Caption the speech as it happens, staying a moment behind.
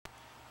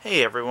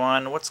Hey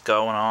everyone, what's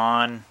going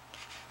on?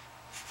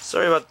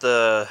 Sorry about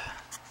the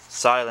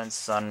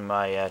silence on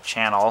my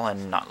channel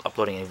and not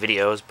uploading any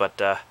videos, but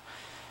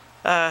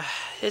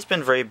it's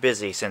been very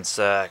busy since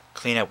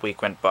cleanup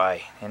week went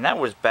by, and that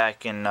was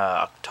back in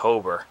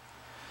October.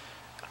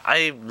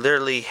 I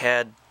literally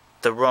had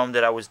the room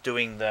that I was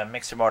doing the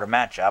mixer motor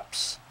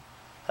matchups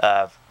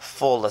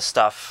full of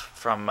stuff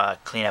from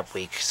cleanup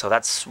week, so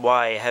that's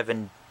why I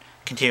haven't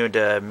continued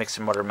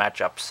mixer motor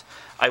matchups.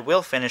 I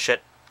will finish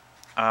it.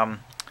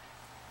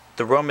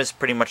 The room is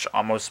pretty much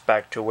almost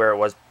back to where it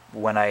was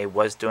when I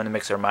was doing the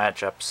mixer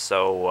matchups,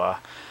 so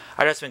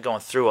I've just been going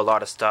through a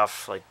lot of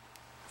stuff. Like,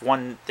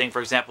 one thing, for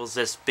example, is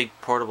this big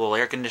portable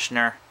air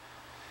conditioner,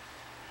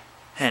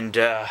 and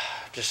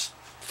just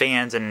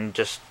fans and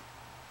just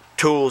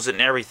tools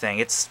and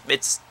everything.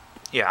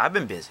 Yeah, I've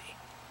been busy.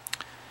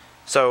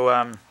 So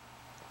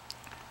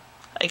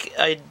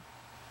I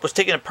was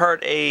taking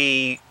apart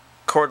a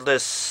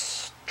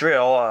cordless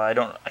drill. I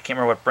can't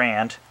remember what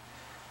brand.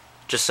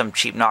 Just some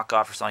cheap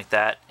knockoff or something like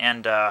that,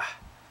 and I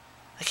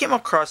came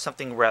across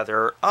something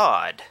rather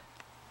odd.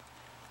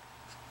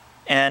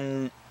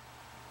 And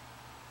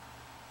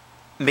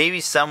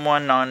maybe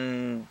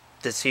someone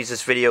that sees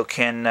this video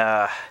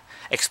can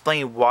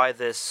explain why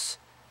this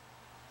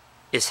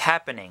is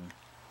happening.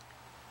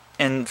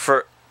 And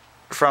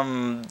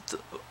from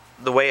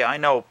the way I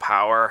know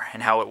power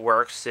and how it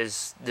works,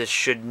 is this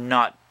should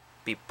not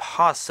be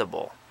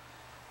possible.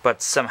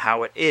 But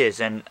somehow it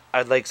is, and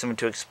I'd like someone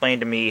to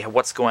explain to me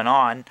what's going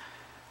on,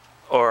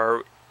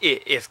 or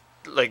if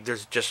like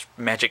there's just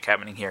magic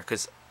happening here,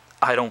 because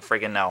I don't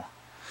friggin' know.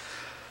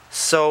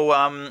 So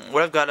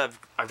what I've got,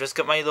 I've just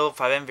got my little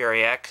 5M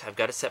Variac. I've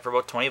got it set for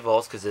about 20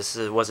 volts because this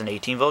was an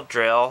 18-volt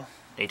drill,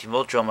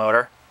 18-volt drill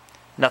motor.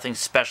 Nothing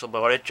special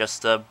about it,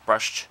 just a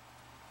brushed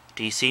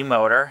DC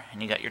motor,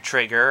 and you got your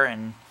trigger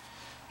and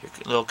your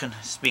little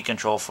speed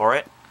control for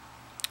it.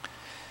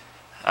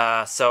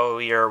 So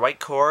your white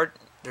cord.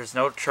 There's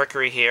no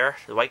trickery here.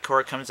 The white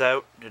cord comes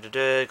out,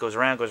 goes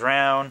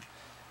around.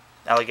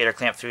 Alligator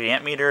clamp through the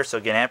amp meter,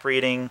 so get amp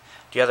reading.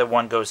 The other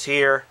one goes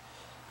here,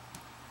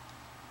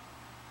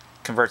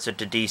 converts it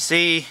to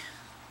DC,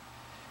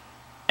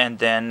 and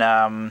then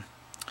I've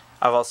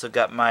also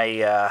got my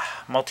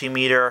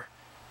multimeter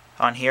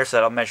on here, so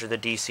that'll measure the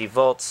DC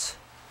volts,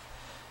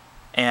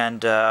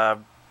 and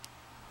two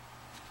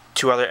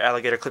other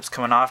alligator clips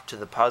coming off to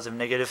the positive,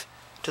 negative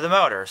to the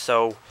motor.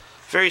 So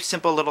very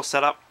simple little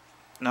setup.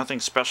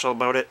 Nothing special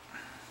about it.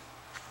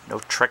 No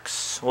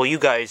tricks. Well, you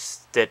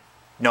guys that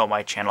know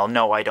my channel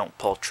know I don't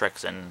pull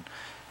tricks and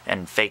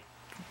fake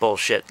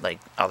bullshit like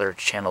other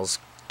channels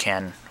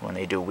can when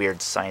they do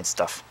weird science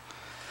stuff.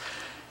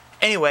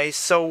 Anyway,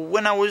 so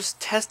when I was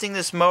testing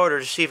this motor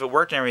to see if it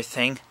worked and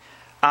everything,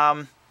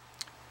 I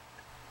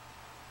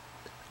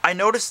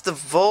noticed the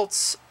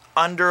volts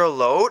under a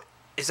load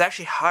is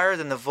actually higher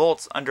than the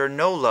volts under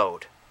no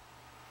load,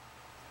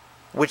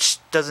 which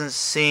doesn't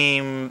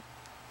seem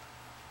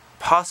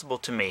possible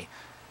to me,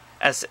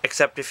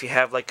 except if you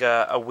have like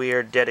a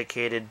weird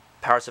dedicated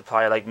power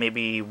supply, like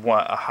maybe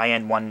a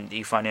high-end one that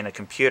you find in a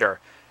computer,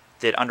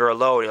 that under a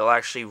load it'll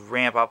actually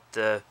ramp up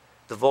the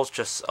volts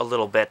just a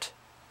little bit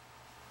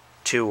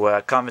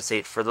to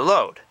compensate for the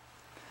load.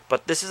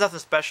 But this is nothing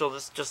special.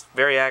 This is just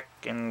Variac,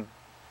 and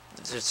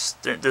there's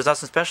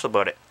nothing special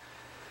about it.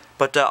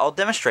 But I'll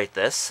demonstrate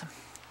this.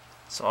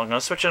 So I'm going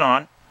to switch it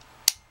on.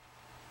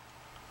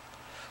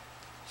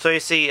 So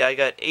you see I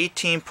got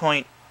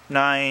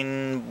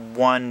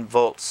 18.91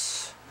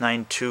 volts,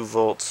 92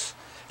 volts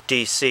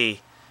DC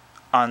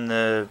on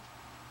the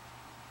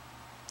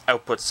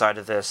output side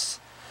of this.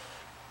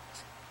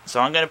 So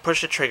I'm going to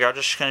push the trigger. I'm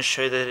just going to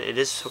show you that it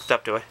is hooked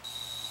up to it.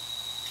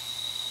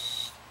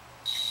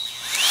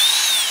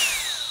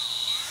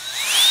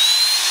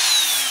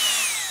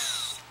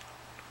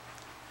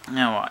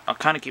 Now I'll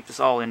kind of keep this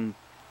all in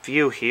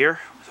view here,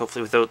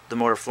 hopefully without the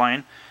motor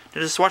flying.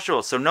 Just watch the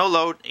volts. So no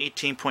load,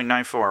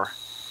 18.94.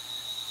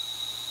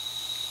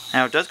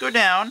 Now it does go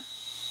down.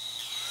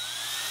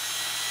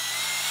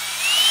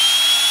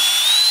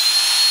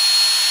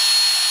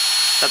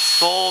 That's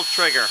full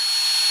trigger.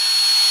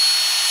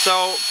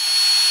 So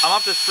I'm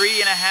up to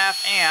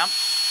 3.5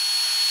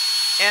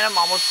 amps, and I'm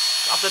almost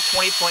up to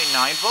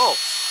 20.9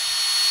 volts.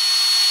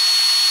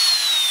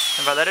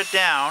 If I let it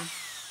down,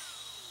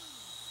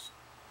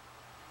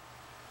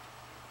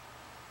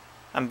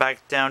 I'm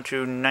back down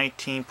to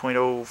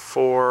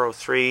 19.04,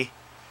 03.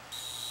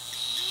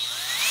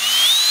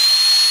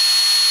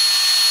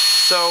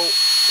 So,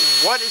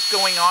 what is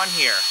going on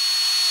here?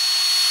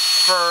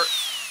 From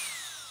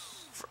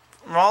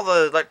all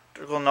the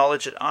electrical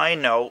knowledge that I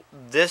know,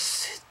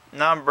 this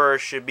number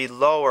should be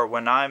lower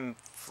when I'm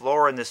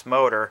flooring this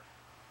motor,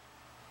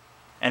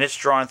 and it's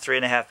drawing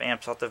 3.5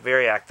 amps off the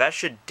Variac. That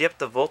should dip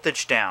the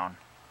voltage down.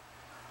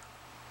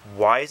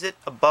 Why is it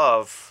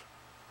above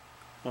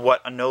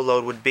what a no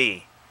load would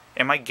be?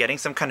 Am I getting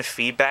some kind of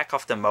feedback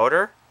off the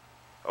motor,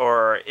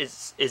 or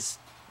is this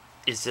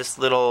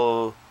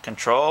little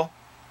control?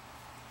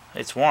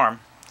 It's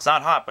warm. It's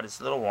not hot, but it's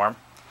a little warm.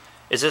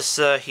 Is this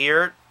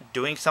here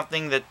doing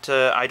something that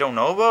I don't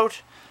know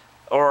about,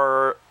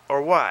 or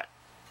what?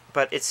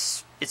 But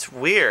it's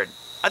weird.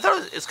 I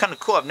thought it's kind of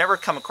cool. I've never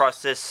come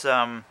across this.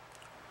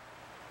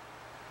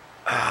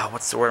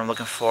 What's the word I'm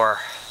looking for?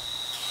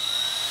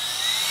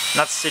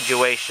 Not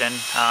situation.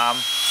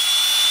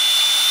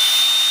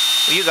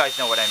 Well, you guys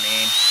know what I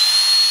mean.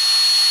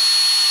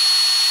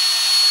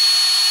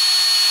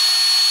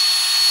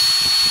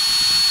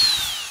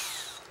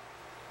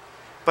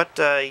 But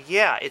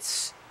yeah,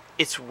 it's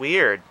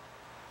weird.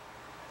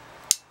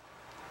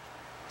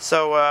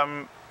 So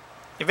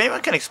if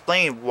anyone can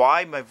explain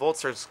why my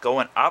volts are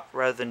going up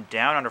rather than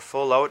down under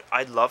full load,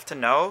 I'd love to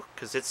know,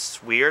 because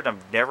it's weird.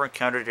 I've never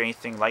encountered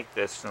anything like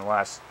this in the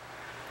last,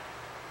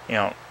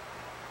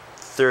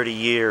 30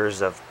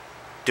 years of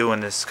doing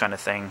this kind of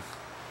thing.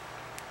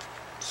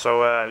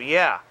 So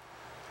yeah,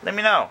 let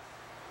me know.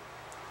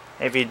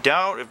 If you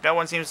don't, if no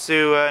one seems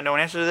to know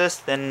an answer to this,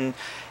 then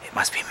it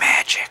must be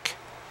magic.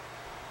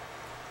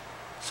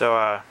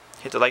 So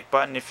hit the like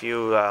button if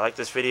you like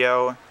this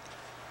video.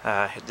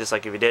 Hit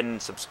dislike if you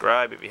didn't.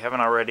 Subscribe if you haven't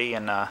already.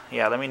 And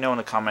yeah, let me know in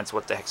the comments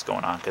what the heck's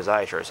going on, because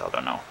I sure as hell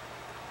don't know.